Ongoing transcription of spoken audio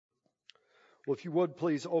Well, if you would,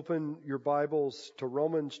 please open your Bibles to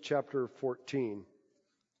Romans chapter 14.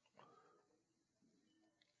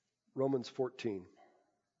 Romans 14.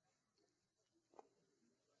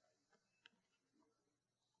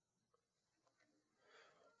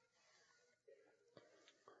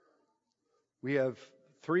 We have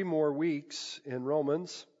 3 more weeks in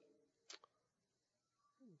Romans.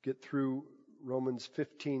 Get through Romans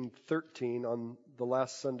 15:13 on the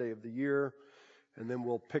last Sunday of the year, and then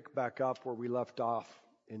we'll pick back up where we left off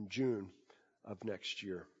in June of next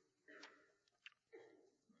year.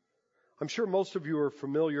 I'm sure most of you are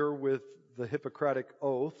familiar with the Hippocratic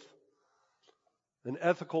Oath, an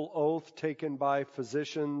ethical oath taken by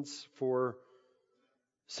physicians for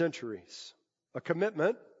centuries. A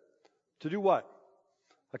commitment to do what?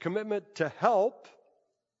 A commitment to help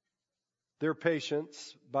their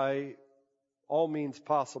patients by all means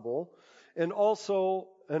possible, and also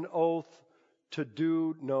an oath to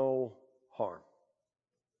do no harm.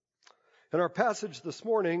 In our passage this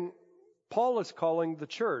morning, Paul is calling the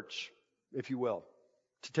church, if you will,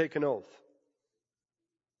 to take an oath,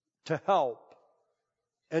 to help,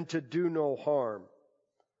 and to do no harm.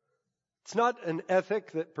 It's not an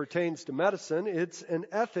ethic that pertains to medicine. It's an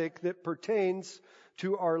ethic that pertains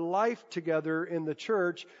to our life together in the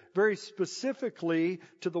church, very specifically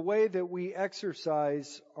to the way that we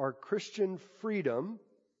exercise our Christian freedom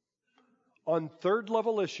on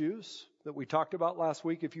third-level issues that we talked about last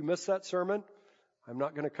week. If you missed that sermon, I'm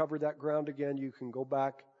not going to cover that ground again. You can go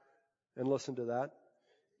back and listen to that.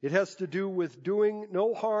 It has to do with doing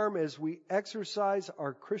no harm as we exercise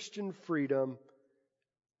our Christian freedom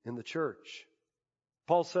in the church.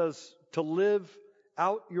 Paul says to live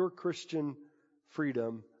out your Christian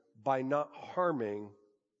freedom by not harming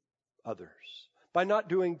others, by not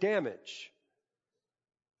doing damage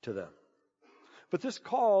to them. But this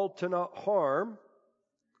call to not harm,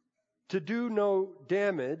 to do no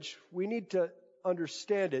damage, we need to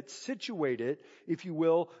understand it, situate it, if you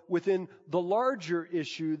will, within the larger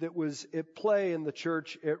issue that was at play in the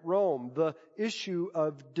church at Rome, the issue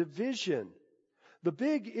of division. The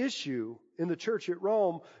big issue in the church at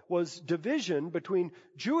Rome was division between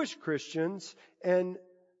Jewish Christians and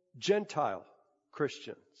Gentile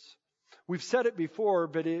Christians. We've said it before,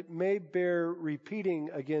 but it may bear repeating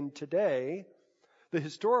again today. The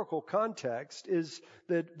historical context is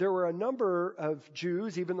that there were a number of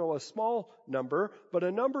Jews, even though a small number, but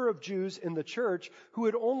a number of Jews in the church who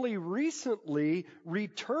had only recently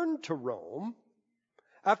returned to Rome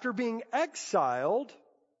after being exiled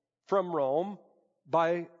from Rome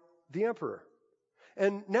by the emperor.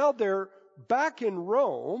 And now they're back in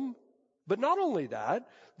Rome, but not only that,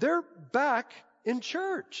 they're back in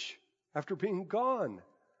church after being gone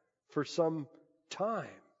for some time.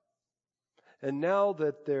 And now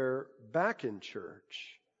that they're back in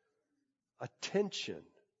church, a tension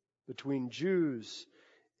between Jews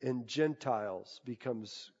and Gentiles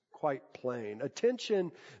becomes quite plain. A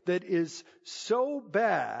tension that is so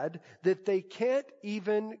bad that they can't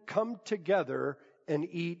even come together and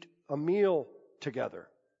eat a meal together.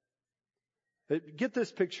 Get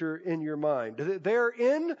this picture in your mind. They're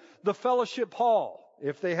in the fellowship hall,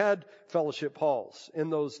 if they had fellowship halls in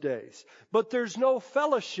those days. But there's no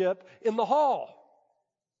fellowship in the hall.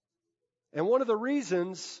 And one of the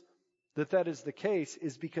reasons that is the case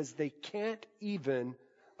is because they can't even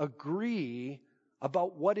agree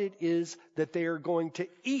about what it is that they are going to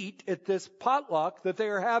eat at this potluck that they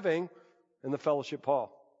are having in the fellowship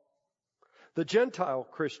hall. The Gentile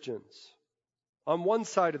Christians, on one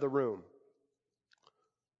side of the room,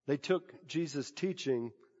 they took Jesus'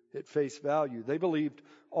 teaching at face value. They believed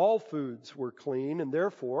all foods were clean, and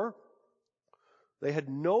therefore they had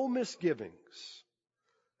no misgivings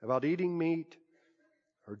about eating meat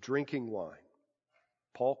or drinking wine.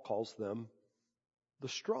 Paul calls them the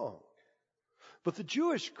strong. But the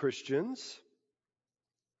Jewish Christians,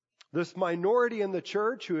 this minority in the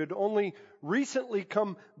church who had only recently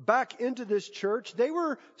come back into this church, they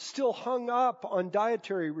were still hung up on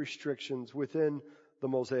dietary restrictions within the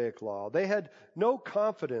Mosaic Law. They had no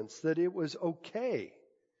confidence that it was okay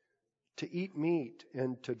to eat meat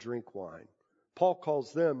and to drink wine. Paul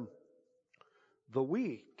calls them the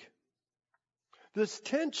weak. This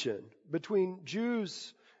tension between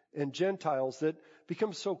Jews and Gentiles that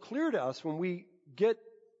becomes so clear to us when we get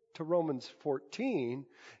to Romans 14,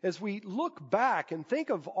 as we look back and think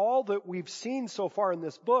of all that we've seen so far in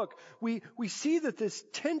this book, we see that this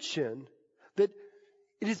tension, that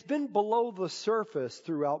it has been below the surface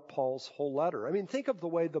throughout Paul's whole letter. I mean, think of the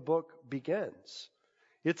way the book begins.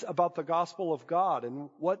 It's about the gospel of God.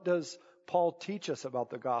 And what does Paul teach us about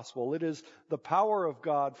the gospel? It is the power of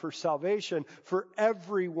God for salvation for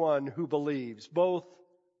everyone who believes, both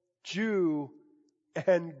Jew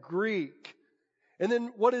and Greek. And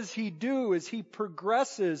then what does he do as he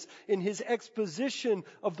progresses in his exposition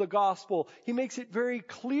of the gospel? He makes it very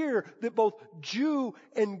clear that both Jew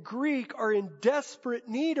and Greek are in desperate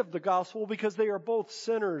need of the gospel because they are both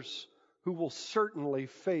sinners who will certainly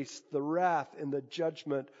face the wrath and the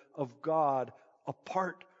judgment of God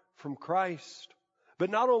apart from Christ. But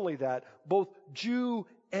not only that, both Jew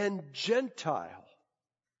and Gentile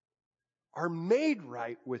are made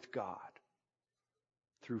right with God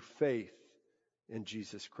through faith in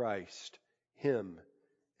Jesus Christ, Him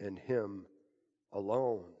and Him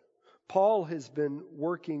alone. Paul has been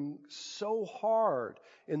working so hard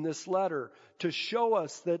in this letter to show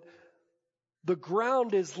us that the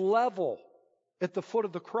ground is level at the foot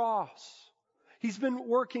of the cross. He's been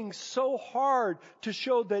working so hard to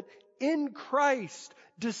show that in Christ,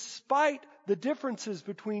 despite the differences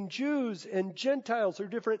between Jews and Gentiles, or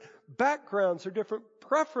different backgrounds, or different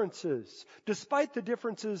preferences, despite the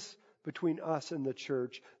differences between us and the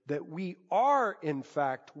church, that we are in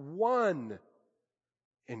fact one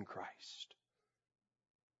in Christ.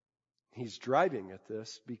 He's driving at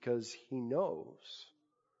this because he knows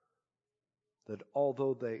that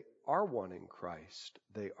although they are one in Christ,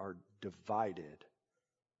 they are divided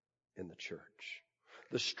in the church.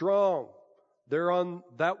 The strong, they're on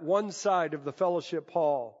that one side of the fellowship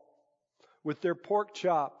hall with their pork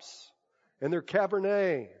chops and their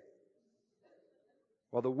Cabernet,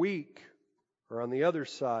 while the weak are on the other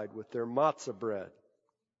side with their matzah bread.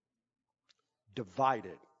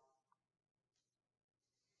 Divided.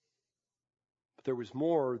 But there was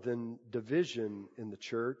more than division in the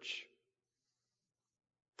church.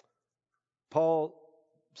 Paul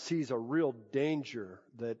sees a real danger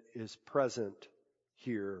that is present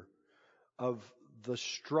here of the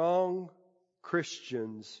strong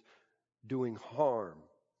Christians doing harm,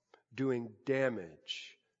 doing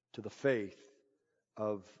damage to the faith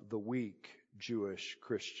of the weak Jewish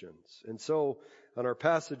Christians. And so, on our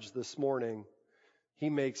passage this morning, he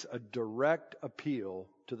makes a direct appeal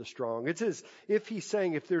to the strong. It's as if he's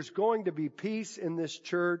saying, if there's going to be peace in this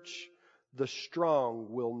church, the strong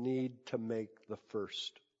will need to make the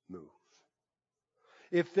first move.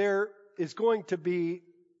 If there is going to be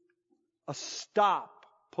a stop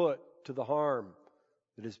put to the harm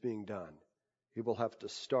that is being done, he will have to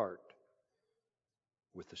start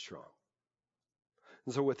with the strong.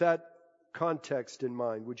 And so with that context in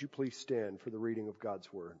mind, would you please stand for the reading of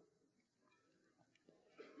God's Word?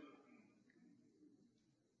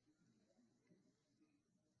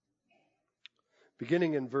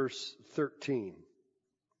 Beginning in verse 13.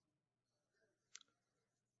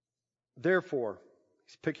 Therefore,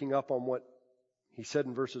 he's picking up on what he said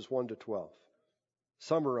in verses 1 to 12,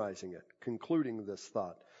 summarizing it, concluding this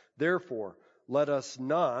thought. Therefore, let us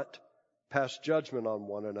not pass judgment on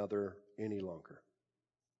one another any longer,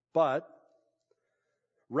 but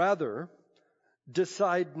rather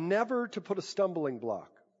decide never to put a stumbling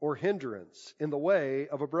block or hindrance in the way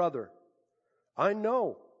of a brother. I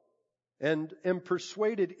know and am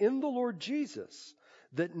persuaded in the Lord Jesus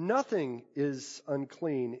that nothing is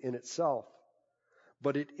unclean in itself,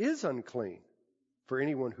 but it is unclean for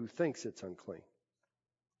anyone who thinks it's unclean.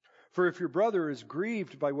 For if your brother is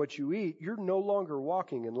grieved by what you eat, you're no longer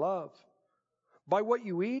walking in love. By what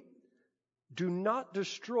you eat, do not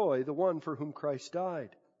destroy the one for whom Christ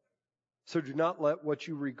died. So do not let what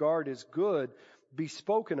you regard as good be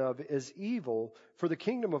spoken of as evil, for the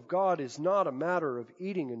kingdom of God is not a matter of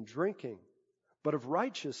eating and drinking, but of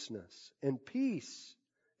righteousness and peace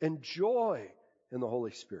and joy in the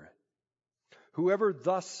Holy Spirit. Whoever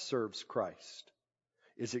thus serves Christ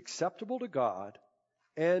is acceptable to God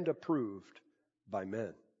and approved by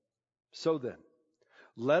men. So then,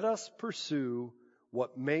 let us pursue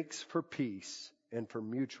what makes for peace and for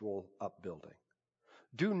mutual upbuilding.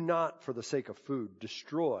 Do not, for the sake of food,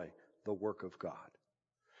 destroy the work of God.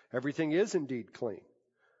 Everything is indeed clean,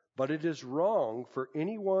 but it is wrong for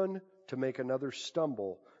anyone to make another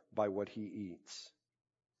stumble by what he eats.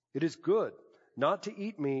 It is good not to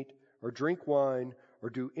eat meat or drink wine or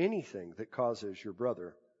do anything that causes your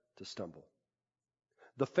brother to stumble.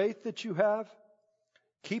 The faith that you have,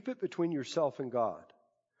 keep it between yourself and God.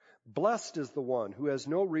 Blessed is the one who has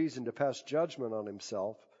no reason to pass judgment on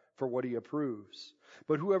himself for what he approves.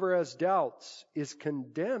 But whoever has doubts is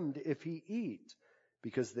condemned if he eat,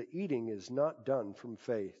 because the eating is not done from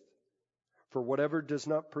faith. For whatever does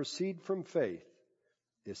not proceed from faith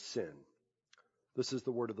is sin. This is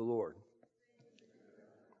the word of the Lord.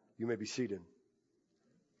 You may be seated.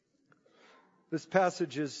 This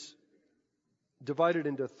passage is divided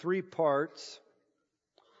into 3 parts.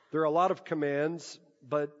 There are a lot of commands,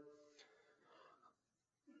 but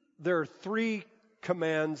there are 3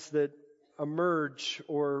 commands that emerge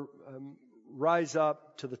or rise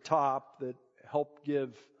up to the top that help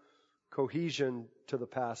give cohesion to the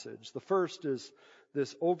passage. The first is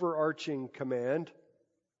this overarching command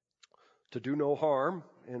to do no harm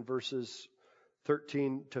in verses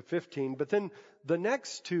 13 to 15. But then the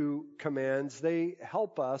next 2 commands, they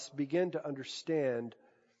help us begin to understand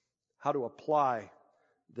how to apply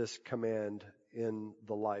this command in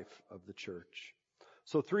the life of the church.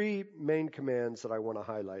 So 3 main commands that I want to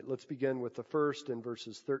highlight. Let's begin with the first in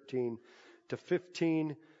verses 13 to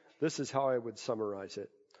 15. This is how I would summarize it.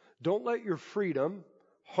 Don't let your freedom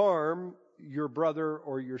harm your brother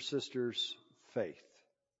or your sister's faith.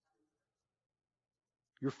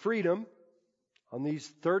 Your freedom on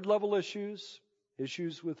these 3rd level issues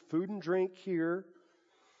with food and drink here,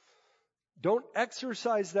 don't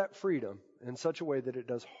exercise that freedom in such a way that it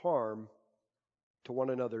does harm to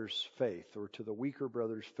one another's faith or to the weaker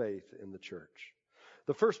brother's faith in the church.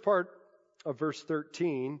 The first part of verse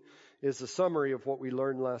 13 is a summary of what we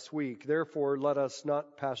learned last week. Therefore, let us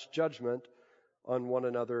not pass judgment on one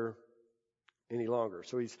another any longer.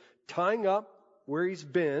 So he's tying up where he's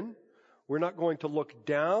been. We're not going to look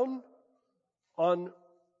down on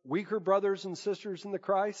weaker brothers and sisters in the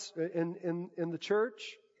Christ, in the church,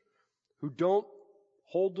 who don't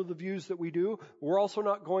hold to the views that we do. We're also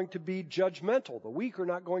not going to be judgmental. The weak are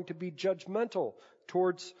not going to be judgmental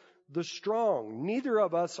towards the strong. Neither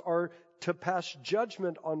of us are to pass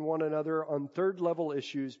judgment on one another on 3rd level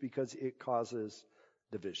issues because it causes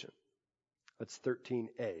division. That's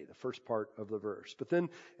 13a, the first part of the verse. But then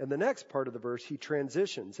in the next part of the verse, he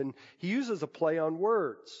transitions and he uses a play on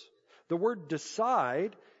words. The word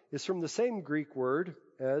decide is from the same Greek word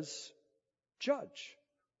as judge.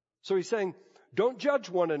 So he's saying, don't judge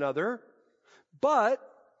one another, but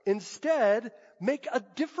instead make a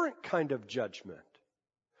different kind of judgment.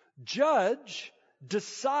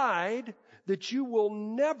 Decide that you will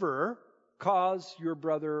never cause your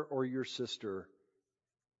brother or your sister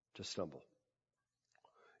to stumble.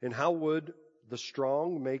 And how would the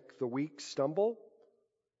strong make the weak stumble?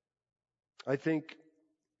 I think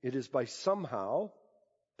it is by somehow,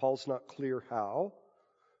 Paul's not clear how,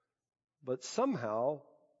 but somehow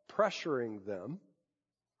pressuring them,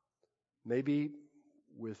 maybe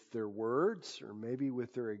with their words or maybe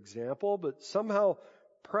with their example, but somehow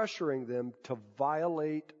pressuring them to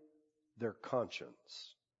violate their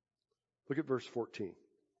conscience. Look at verse 14.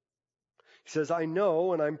 He says, I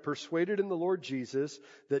know and I'm persuaded in the Lord Jesus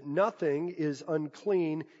that nothing is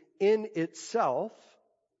unclean in itself,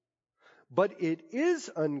 but it is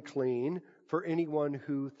unclean for anyone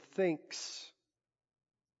who thinks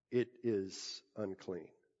it is unclean.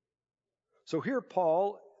 So here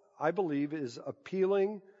Paul, I believe, is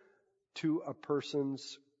appealing to a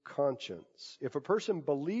person's conscience. If a person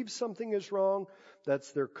believes something is wrong,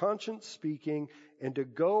 that's their conscience speaking, and to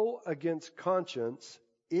go against conscience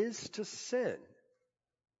is to sin.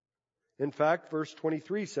 In fact, verse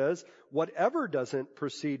 23 says, whatever doesn't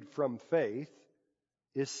proceed from faith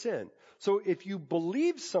is sin. So if you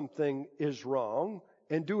believe something is wrong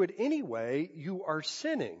and do it anyway, you are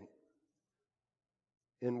sinning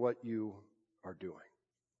in what you are doing.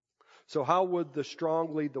 So how would the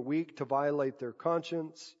strong lead the weak to violate their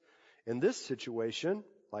conscience? In this situation,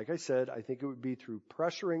 like I said, I think it would be through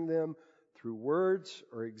pressuring them, through words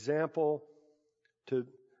or example, to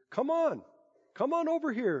come on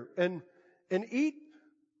over here and eat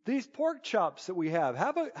these pork chops that we have.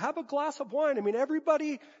 Have a glass of wine. I mean,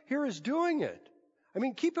 everybody here is doing it. I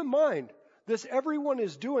mean, keep in mind, this everyone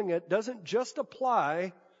is doing it doesn't just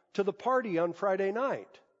apply to the party on Friday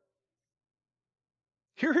night.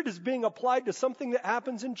 Here it is being applied to something that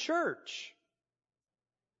happens in church.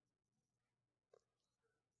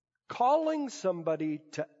 Calling somebody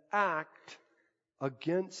to act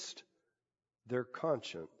against their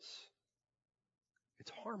conscience,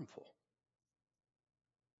 it's harmful.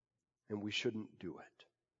 And we shouldn't do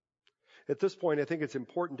it. At this point, I think it's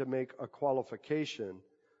important to make a qualification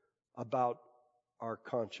about our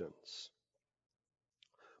conscience.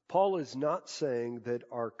 Paul is not saying that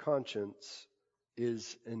our conscience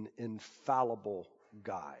is an infallible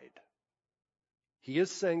guide. He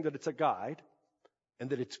is saying that it's a guide and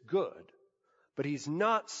that it's good, but he's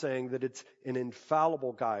not saying that it's an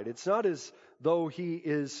infallible guide. It's not as though he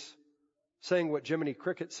is saying what Jiminy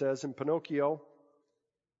Cricket says in Pinocchio,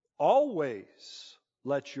 always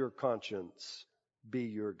let your conscience be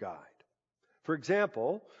your guide. For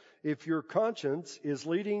example, if your conscience is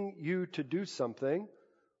leading you to do something,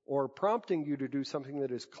 or prompting you to do something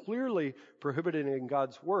that is clearly prohibited in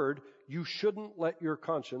God's Word, you shouldn't let your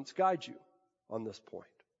conscience guide you on this point.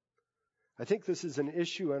 I think this is an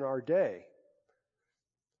issue in our day.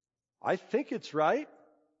 I think it's right.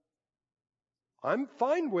 I'm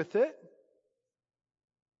fine with it.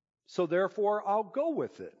 So therefore, I'll go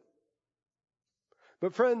with it.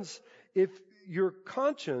 But friends, if your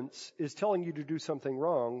conscience is telling you to do something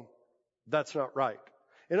wrong, that's not right.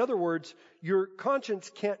 In other words, your conscience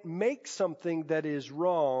can't make something that is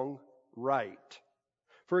wrong right.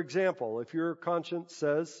 For example, if your conscience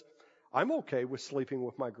says, I'm okay with sleeping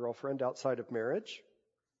with my girlfriend outside of marriage,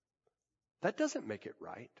 that doesn't make it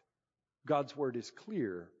right. God's Word is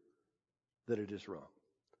clear that it is wrong.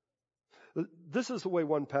 This is the way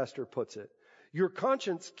one pastor puts it. Your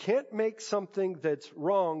conscience can't make something that's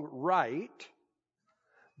wrong right,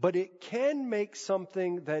 but it can make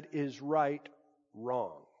something that is right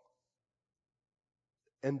wrong.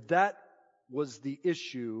 And that was the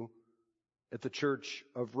issue at the Church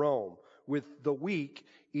of Rome with the weak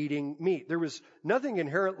eating meat. There was nothing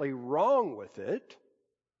inherently wrong with it,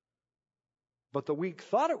 but the weak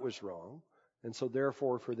thought it was wrong, and so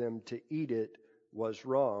therefore for them to eat it was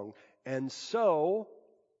wrong. And so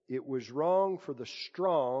it was wrong for the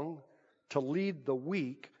strong to lead the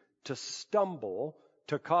weak to stumble,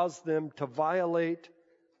 to cause them to violate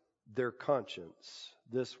their conscience.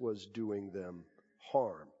 This was doing them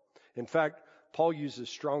harm. In fact, Paul uses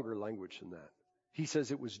stronger language than that. He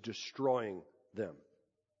says it was destroying them.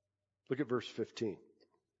 Look at verse 15.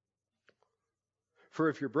 For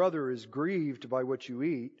if your brother is grieved by what you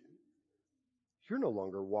eat, you're no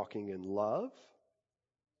longer walking in love.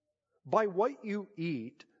 By what you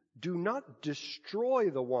eat, do not destroy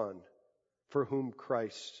the one for whom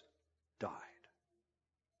Christ died.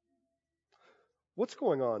 What's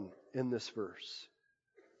going on in this verse?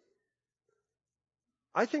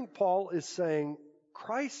 I think Paul is saying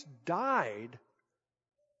Christ died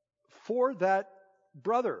for that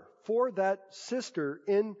brother, for that sister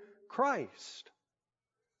in Christ.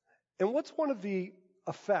 And what's one of the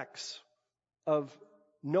effects of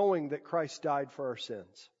knowing that Christ died for our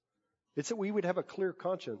sins? It's that we would have a clear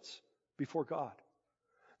conscience before God.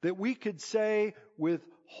 That we could say with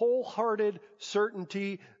wholehearted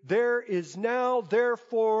certainty, there is now,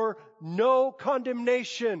 therefore, no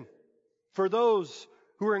condemnation for those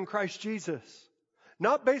who are in Christ Jesus.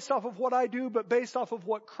 Not based off of what I do, but based off of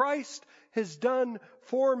what Christ has done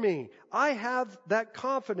for me. I have that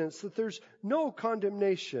confidence that there's no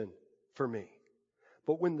condemnation for me.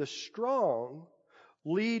 But when the strong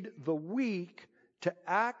lead the weak to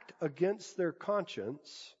act against their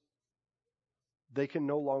conscience, they can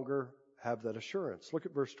no longer have that assurance. Look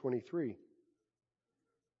at verse 23.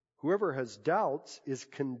 Whoever has doubts is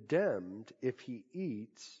condemned if he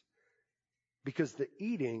eats, because the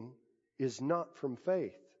eating is not from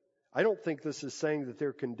faith. I don't think this is saying that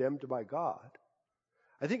they're condemned by God.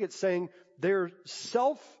 I think it's saying they're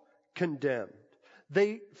self-condemned.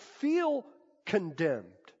 They feel condemned.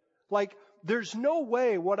 Like, there's no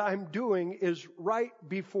way what I'm doing is right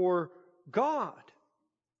before God.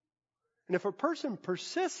 And if a person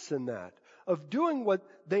persists in that, of doing what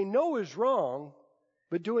they know is wrong,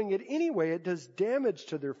 but doing it anyway, it does damage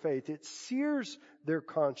to their faith. It sears their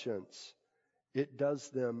conscience. It does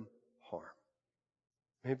them harm.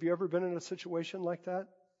 Have you ever been in a situation like that?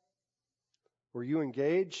 Where you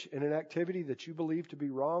engage in an activity that you believe to be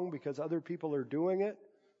wrong because other people are doing it,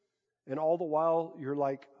 and all the while you're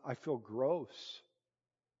like, I feel gross.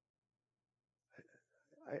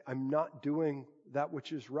 I'm not doing that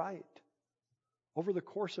which is right. Over the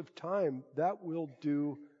course of time, that will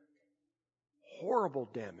do horrible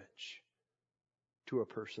damage to a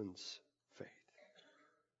person's faith.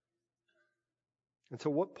 And so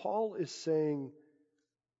what Paul is saying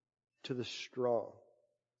to the strong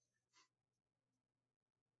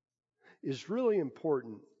is really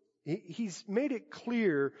important. He's made it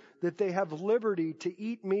clear that they have liberty to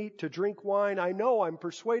eat meat, to drink wine. I know, I'm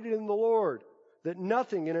persuaded in the Lord that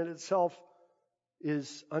nothing in it itself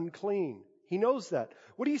is unclean. He knows that.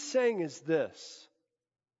 What he's saying is this.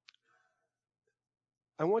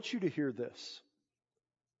 I want you to hear this.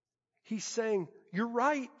 He's saying, you're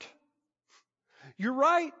right. You're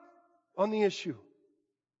right on the issue.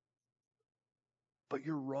 But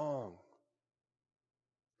you're wrong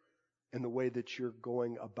in the way that you're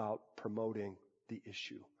going about promoting the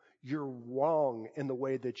issue. You're wrong in the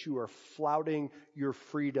way that you are flouting your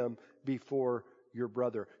freedom before your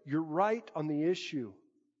brother. You're right on the issue.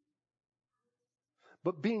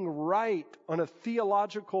 But being right on a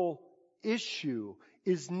theological issue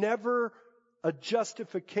is never a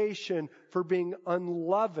justification for being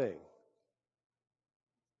unloving.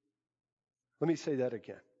 Let me say that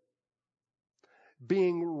again.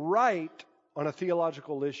 Being right on a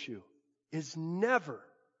theological issue is never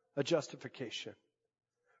a justification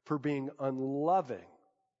for being unloving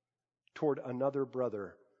toward another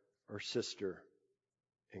brother or sister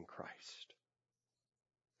in Christ.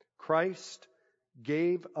 Christ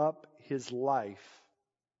gave up his life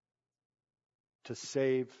to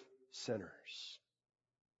save sinners.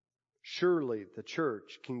 Surely the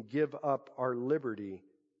church can give up our liberty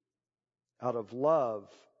out of love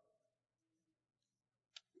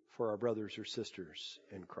for our brothers or sisters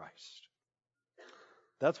in Christ.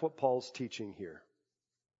 That's what Paul's teaching here.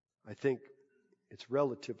 I think it's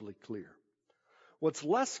relatively clear. What's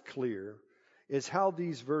less clear is how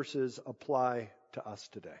these verses apply to us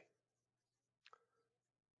today.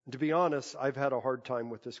 And to be honest, I've had a hard time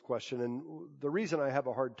with this question, and the reason I have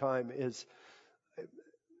a hard time is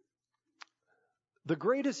the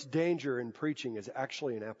greatest danger in preaching is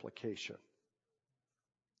actually an application.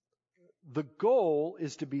 The goal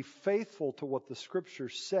is to be faithful to what the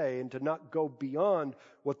Scriptures say and to not go beyond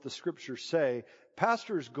what the Scriptures say.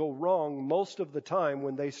 Pastors go wrong most of the time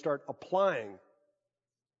when they start applying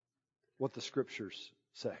what the Scriptures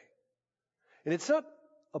say. And it's not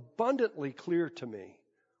abundantly clear to me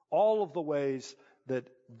all of the ways that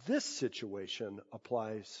this situation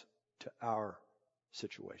applies to our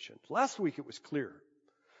situation. Last week it was clear.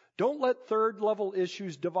 Don't let third level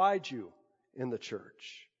issues divide you in the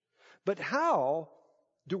church. But how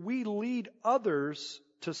do we lead others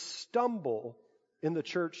to stumble in the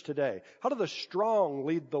church today? How do the strong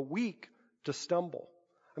lead the weak to stumble?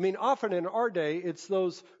 I mean, often in our day, it's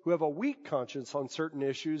those who have a weak conscience on certain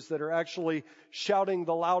issues that are actually shouting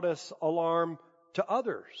the loudest alarm to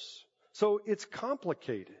others. So it's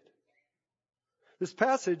complicated. This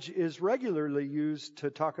passage is regularly used to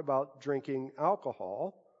talk about drinking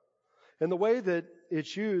alcohol. And the way that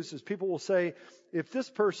it's used is people will say, if this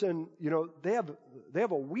person, they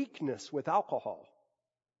have a weakness with alcohol.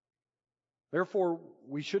 Therefore,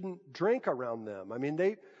 we shouldn't drink around them. I mean,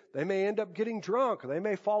 they may end up getting drunk. They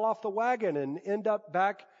may fall off the wagon and end up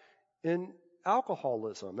back in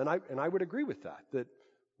alcoholism. And I would agree with that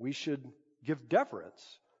we should give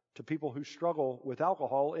deference to people who struggle with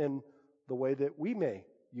alcohol in the way that we may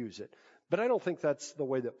use it. But I don't think that's the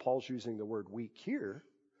way that Paul's using the word weak here.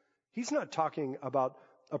 He's not talking about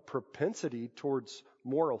a propensity towards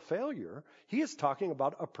moral failure. He is talking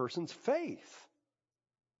about a person's faith.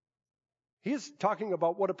 He is talking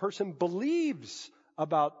about what a person believes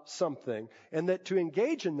about something, and that to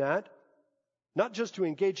engage in that, not just to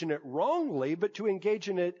engage in it wrongly, but to engage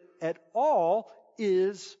in it at all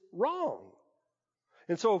is wrong.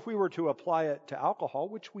 And so if we were to apply it to alcohol,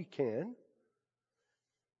 which we can,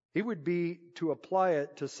 it would be to apply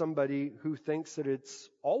it to somebody who thinks that it's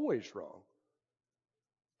always wrong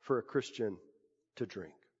for a Christian to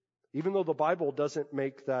drink, even though the Bible doesn't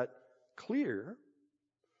make that clear.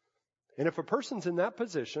 And if a person's in that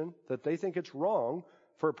position that they think it's wrong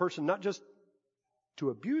for a person not just to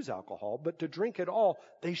abuse alcohol, but to drink at all,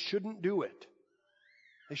 they shouldn't do it.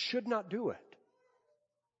 They should not do it.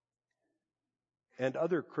 And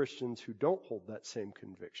other Christians who don't hold that same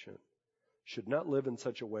conviction should not live in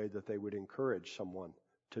such a way that they would encourage someone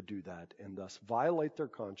to do that and thus violate their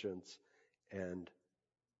conscience and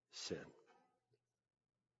sin.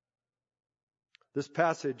 This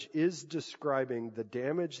passage is describing the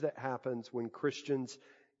damage that happens when Christians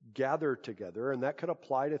gather together, and that could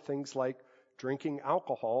apply to things like drinking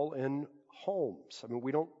alcohol in homes. I mean,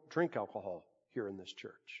 we don't drink alcohol here in this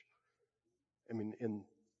church. I mean,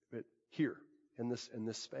 here in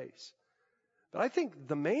this space. But I think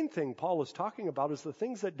the main thing Paul is talking about is the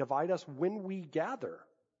things that divide us when we gather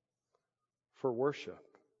for worship.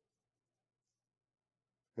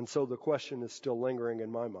 And so the question is still lingering in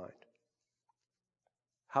my mind.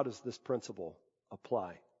 How does this principle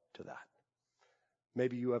apply to that?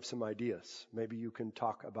 Maybe you have some ideas. Maybe you can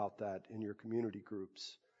talk about that in your community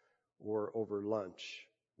groups or over lunch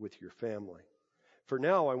with your family. For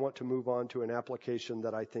now, I want to move on to an application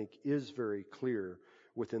that I think is very clear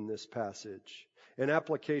within this passage. An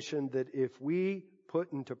application that if we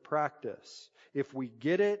put into practice, if we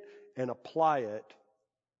get it and apply it,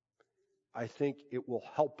 I think it will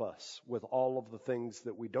help us with all of the things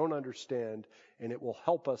that we don't understand, and it will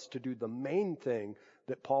help us to do the main thing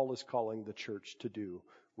that Paul is calling the church to do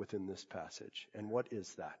within this passage. And what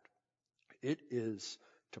is that? It is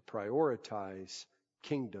to prioritize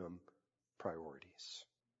kingdom priorities.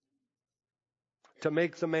 To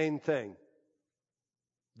make the main thing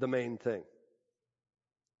the main thing.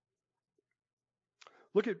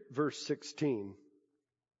 Look at verse 16.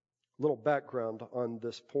 A little background on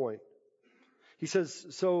this point. He says,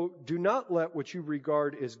 so do not let what you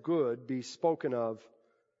regard as good be spoken of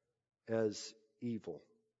as evil.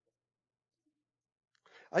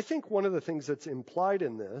 I think one of the things that's implied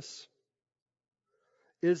in this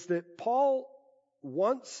is that Paul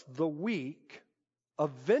wants the weak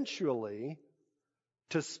eventually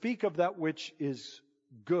to speak of that which is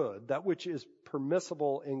good, that which is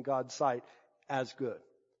permissible in God's sight as good.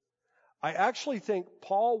 I actually think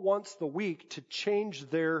Paul wants the weak to change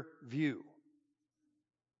their view.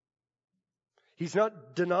 He's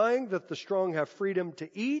not denying that the strong have freedom to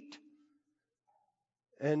eat,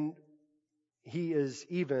 and he is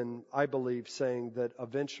even, I believe, saying that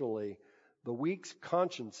eventually the weak's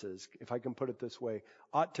consciences, if I can put it this way,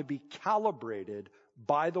 ought to be calibrated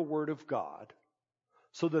by the Word of God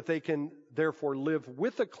so that they can therefore live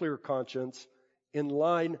with a clear conscience in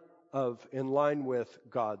line with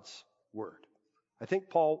God's Word. I think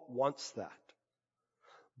Paul wants that.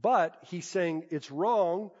 But he's saying it's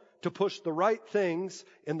wrong to push the right things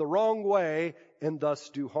in the wrong way and thus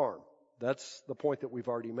do harm. That's the point that we've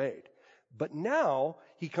already made. But now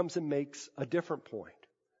he comes and makes a different point.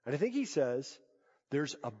 And I think he says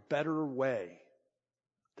there's a better way.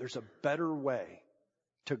 There's a better way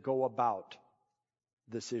to go about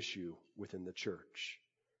this issue within the church.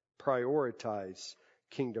 Prioritize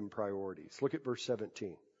kingdom priorities. Look at verse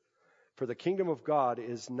 17. For the kingdom of God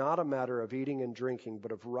is not a matter of eating and drinking,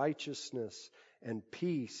 but of righteousness and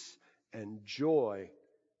peace and joy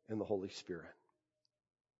in the Holy Spirit.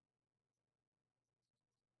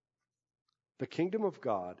 The kingdom of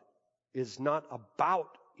God is not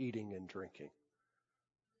about eating and drinking.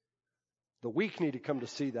 The weak need to come to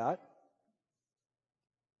see that,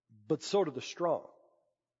 but so do the strong.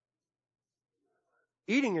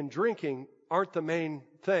 Eating and drinking aren't the main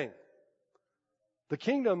thing. The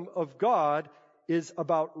kingdom of God is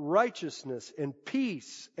about righteousness and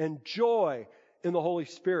peace and joy in the Holy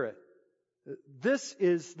Spirit. This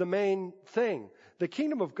is the main thing. The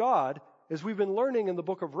kingdom of God, as we've been learning in the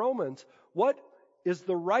book of Romans, what is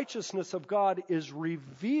the righteousness of God is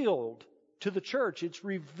revealed to the church. It's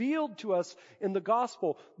revealed to us in the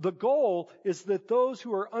gospel. The goal is that those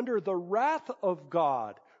who are under the wrath of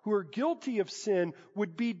God, who are guilty of sin,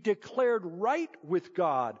 would be declared right with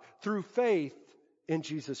God through faith in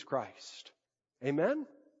Jesus Christ. Amen?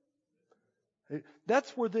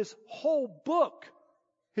 That's where this whole book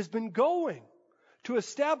has been going, to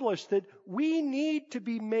establish that we need to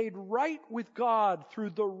be made right with God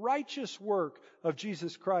through the righteous work of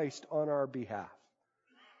Jesus Christ on our behalf.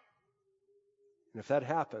 And if that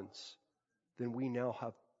happens, then we now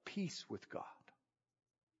have peace with God.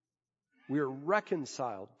 We are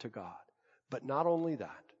reconciled to God. But not only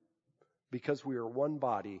that, because we are one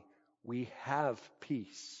body, we have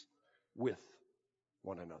peace with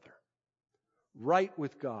one another. Right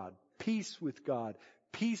with God, peace with God,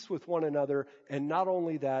 peace with one another, and not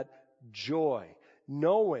only that, joy,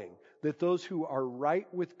 knowing that those who are right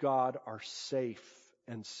with God are safe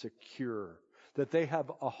and secure, that they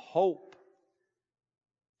have a hope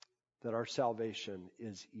that our salvation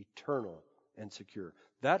is eternal and secure.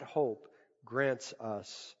 That hope grants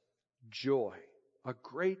us joy, a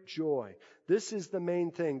great joy. This is the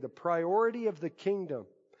main thing, the priority of the kingdom.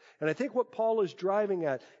 And I think what Paul is driving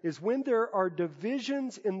at is when there are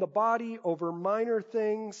divisions in the body over minor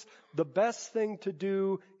things, the best thing to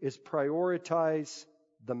do is prioritize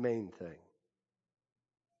the main thing.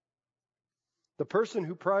 The person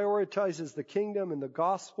who prioritizes the kingdom and the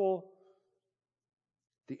gospel,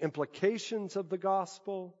 the implications of the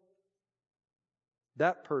gospel,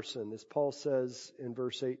 that person, as Paul says in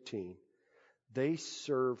verse 18, they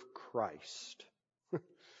serve Christ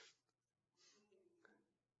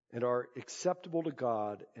and are acceptable to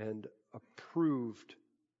God and approved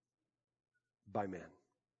by men.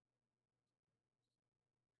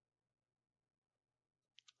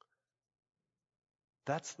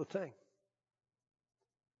 That's the thing.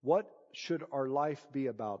 What should our life be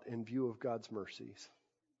about in view of God's mercies?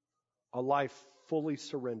 A life fully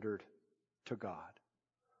surrendered to God.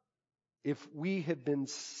 If we have been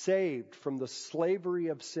saved from the slavery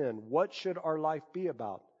of sin, what should our life be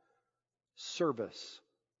about? Service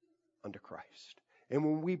unto Christ. And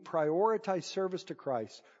when we prioritize service to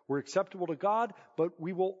Christ, we're acceptable to God, but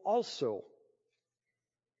we will also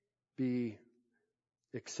be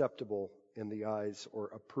acceptable in the eyes or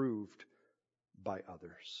approved by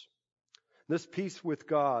others. This peace with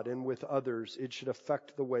God and with others, it should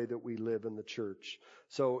affect the way that we live in the church.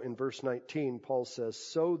 So in verse 19, Paul says,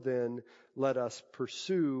 so then let us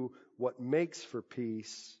pursue what makes for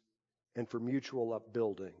peace and for mutual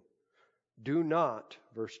upbuilding. Do not,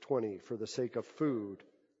 verse 20, for the sake of food,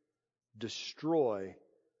 destroy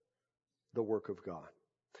the work of God.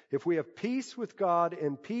 If we have peace with God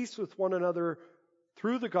and peace with one another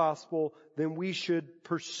through the gospel, then we should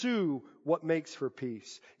pursue what makes for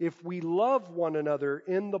peace. If we love one another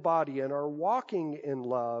in the body and are walking in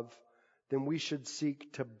love, then we should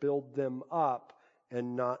seek to build them up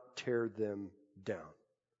and not tear them down.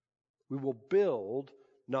 We will build,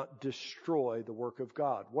 not destroy the work of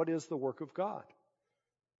God. What is the work of God?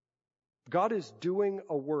 God is doing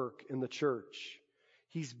a work in the church.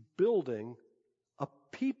 He's building a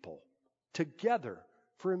people together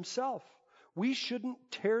for himself. We shouldn't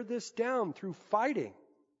tear this down through fighting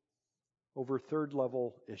over third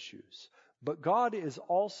level issues. But God is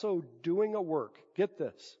also doing a work. Get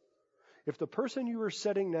this. If the person you are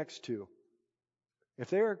sitting next to, if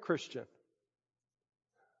they are a Christian,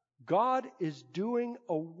 God is doing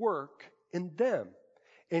a work in them,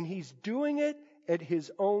 and he's doing it at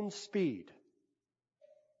his own speed,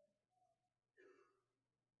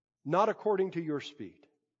 not according to your speed.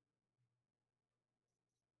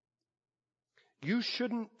 You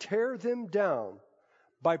shouldn't tear them down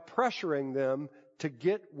by pressuring them to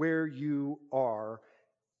get where you are,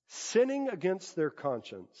 sinning against their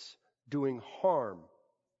conscience, doing harm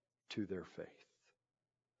to their faith.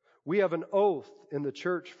 We have an oath in the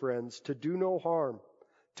church, friends, to do no harm,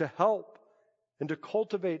 to help and to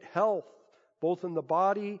cultivate health, both in the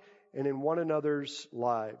body and in one another's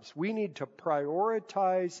lives. We need to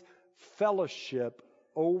prioritize fellowship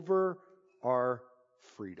over our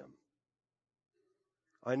freedom.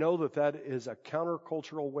 I know that that is a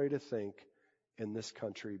countercultural way to think in this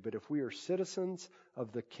country, but if we are citizens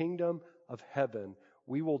of the kingdom of heaven,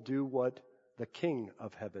 we will do what the King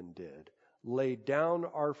of heaven did, lay down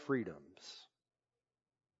our freedoms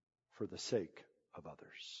for the sake of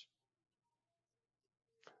others.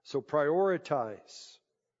 So prioritize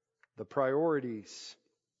the priorities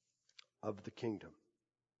of the kingdom.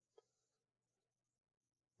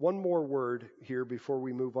 One more word here before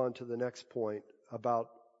we move on to the next point about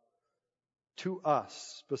to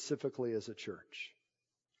us specifically as a church.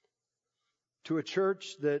 To a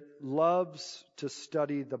church that loves to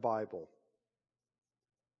study the Bible.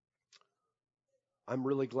 I'm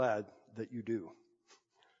really glad that you do.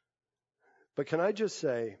 But can I just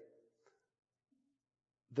say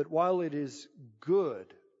that while it is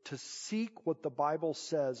good to seek what the Bible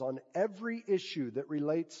says on every issue that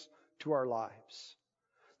relates to our lives,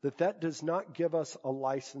 that does not give us a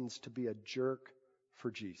license to be a jerk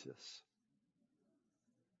for Jesus.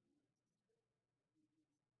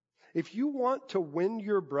 If you want to win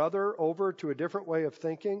your brother over to a different way of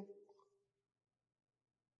thinking,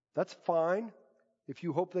 that's fine. If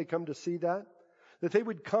you hope they come to see that they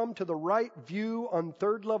would come to the right view on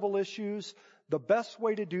third level issues, the best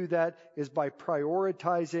way to do that is by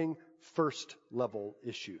prioritizing first level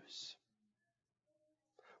issues.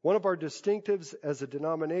 One of our distinctives as a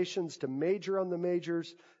denomination is to major on the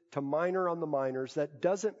majors, to minor on the minors. That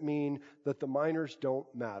doesn't mean that the minors don't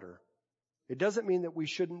matter. It doesn't mean that we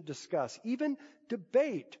shouldn't discuss, even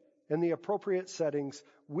debate in the appropriate settings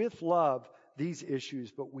with love these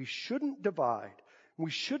issues, but we shouldn't divide. We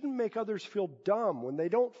shouldn't make others feel dumb when they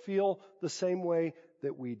don't feel the same way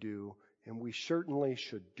that we do, and we certainly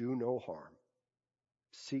should do no harm.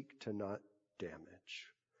 Seek to not damage.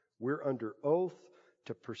 We're under oath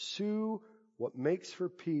to pursue what makes for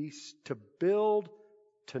peace, to build,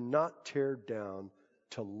 to not tear down,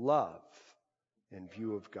 to love in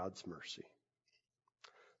view of God's mercy.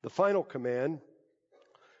 The final command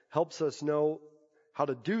helps us know how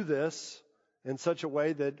to do this in such a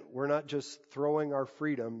way that we're not just throwing our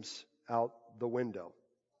freedoms out the window.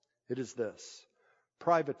 It is this: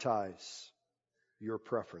 privatize your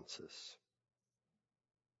preferences.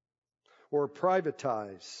 Or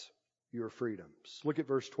privatize your freedoms. Look at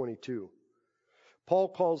verse 22. Paul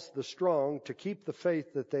calls the strong to keep the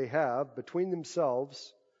faith that they have between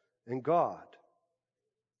themselves and God.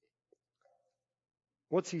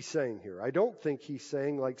 What's he saying here? I don't think he's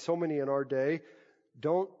saying, like so many in our day,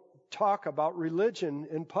 don't talk about religion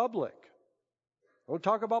in public. Don't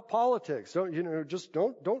talk about politics.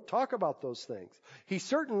 Don't talk about those things. He's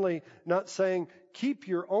certainly not saying keep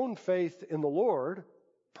your own faith in the Lord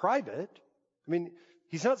private. I mean,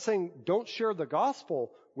 he's not saying don't share the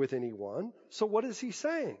gospel with anyone. So what is he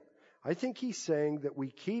saying? I think he's saying that we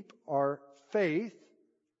keep our faith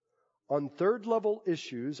on third level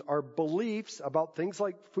issues, our beliefs about things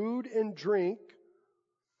like food and drink.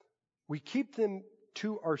 We keep them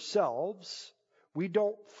to ourselves. We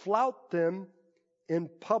don't flout them in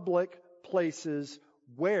public places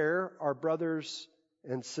where our brothers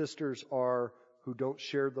and sisters are who don't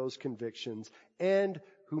share those convictions and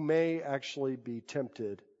who may actually be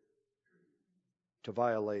tempted to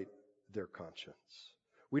violate their conscience.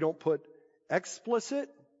 We don't put explicit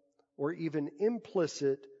or even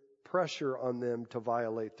implicit pressure on them to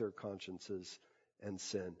violate their consciences and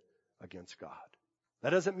sin against God.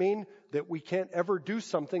 That doesn't mean that we can't ever do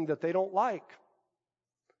something that they don't like.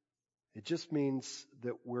 It just means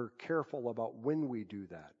that we're careful about when we do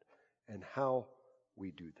that and how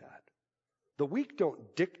we do that. The weak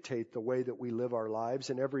don't dictate the way that we live our lives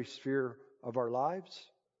in every sphere of our lives.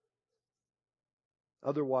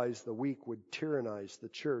 Otherwise, the weak would tyrannize the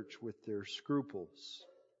church with their scruples.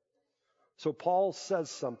 So Paul says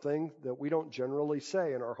something that we don't generally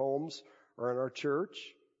say in our homes or in our church.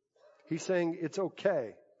 He's saying it's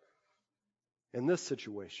okay in this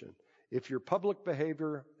situation if your public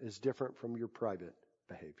behavior is different from your private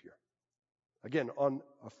behavior. Again, on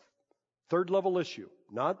a third level issue,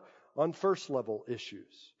 not on first level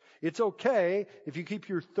issues. It's okay if you keep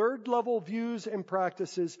your third level views and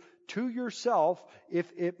practices to yourself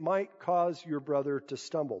if it might cause your brother to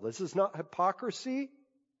stumble. This is not hypocrisy.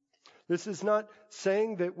 This is not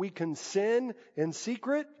saying that we can sin in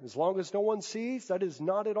secret as long as no one sees. That is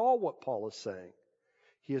not at all what Paul is saying.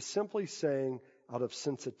 He is simply saying, out of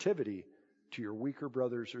sensitivity to your weaker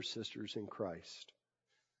brothers or sisters in Christ,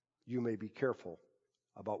 you may be careful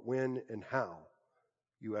about when and how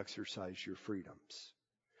you exercise your freedoms.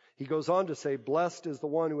 He goes on to say, blessed is the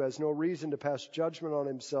one who has no reason to pass judgment on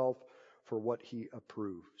himself for what he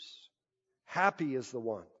approves. Happy is the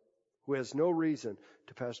one who has no reason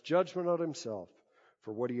to pass judgment on himself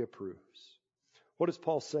for what he approves. What is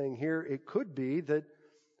Paul saying here? It could be that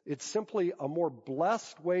it's simply a more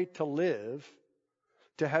blessed way to live,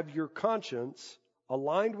 to have your conscience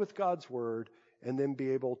aligned with God's word and then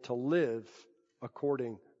be able to live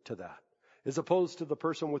according to that. As opposed to the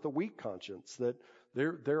person with a weak conscience, that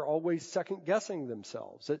they're always second guessing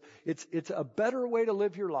themselves. It's a better way to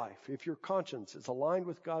live your life if your conscience is aligned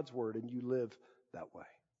with God's word and you live that way.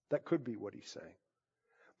 That could be what he's saying.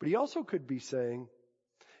 But he also could be saying,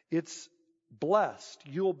 it's blessed,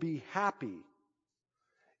 you'll be happy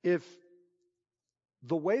if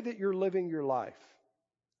the way that you're living your life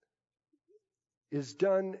is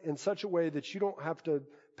done in such a way that you don't have to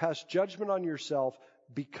pass judgment on yourself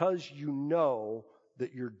because you know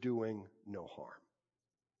that you're doing no harm.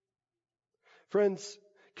 Friends,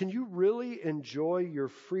 can you really enjoy your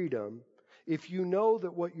freedom if you know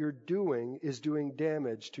that what you're doing is doing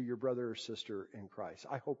damage to your brother or sister in Christ?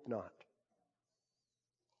 I hope not.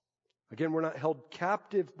 Again, we're not held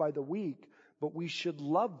captive by the weak, but we should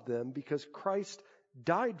love them because Christ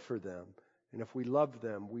died for them. And if we love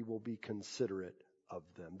them, we will be considerate of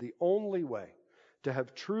them. The only way to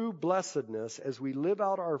have true blessedness as we live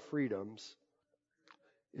out our freedoms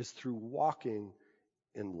is through walking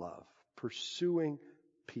in love, pursuing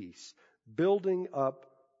peace, building up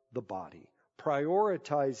the body,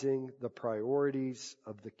 prioritizing the priorities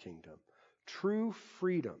of the kingdom. True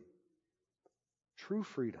freedom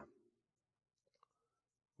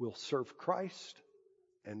will serve Christ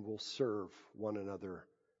and will serve one another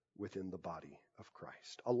within the body of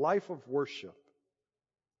Christ. A life of worship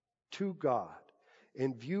to God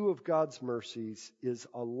in view of God's mercies is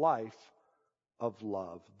a life of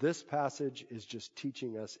love. This passage is just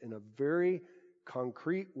teaching us in a very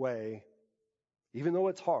concrete way, even though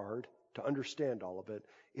it's hard to understand all of it,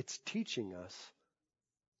 it's teaching us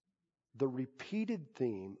the repeated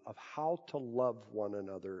theme of how to love one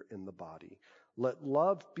another in the body. Let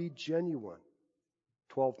love be genuine,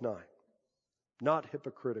 12:9, not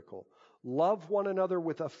hypocritical. Love one another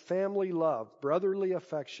with a family love, brotherly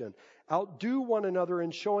affection. Outdo one another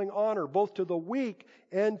in showing honor, both to the weak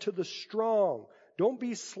and to the strong. Don't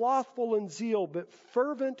be slothful in zeal, but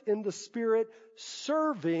fervent in the Spirit,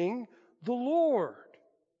 serving the Lord.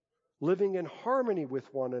 Living in harmony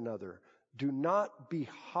with one another. Do not be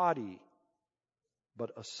haughty,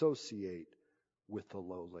 but associate with the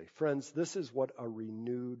lowly. Friends, this is what a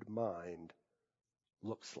renewed mind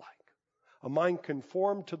looks like. A mind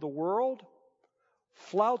conformed to the world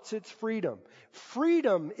flouts its freedom.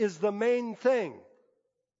 Freedom is the main thing.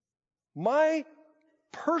 My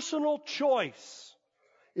personal choice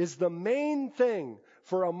is the main thing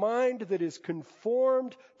for a mind that is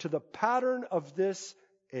conformed to the pattern of this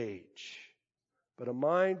age. But a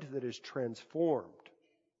mind that is transformed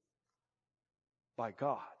by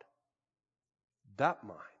God, that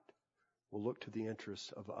mind will look to the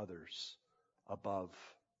interests of others above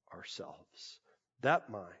ourselves. That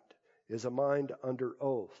mind is a mind under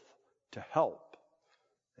oath to help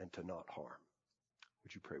and to not harm.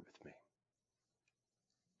 Would you pray with me?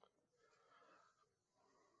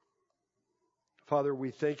 Father,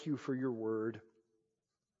 we thank you for your word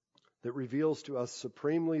that reveals to us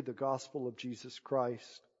supremely the gospel of Jesus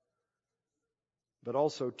Christ, but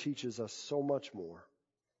also teaches us so much more.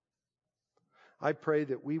 I pray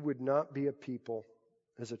that we would not be a people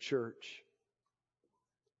as a church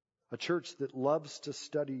that loves to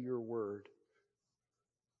study your word,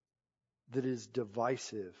 that is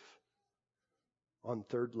divisive on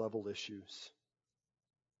third-level issues.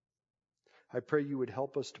 I pray you would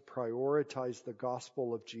help us to prioritize the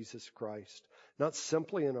gospel of Jesus Christ, not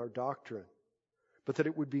simply in our doctrine, but that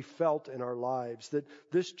it would be felt in our lives, that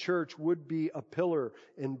this church would be a pillar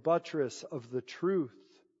and buttress of the truth,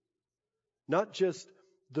 not just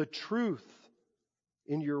the truth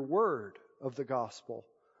in your word of the gospel,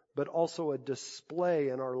 but also a display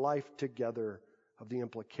in our life together of the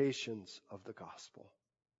implications of the gospel.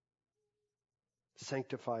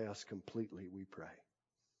 Sanctify us completely, we pray.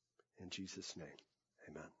 In Jesus' name,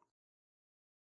 amen.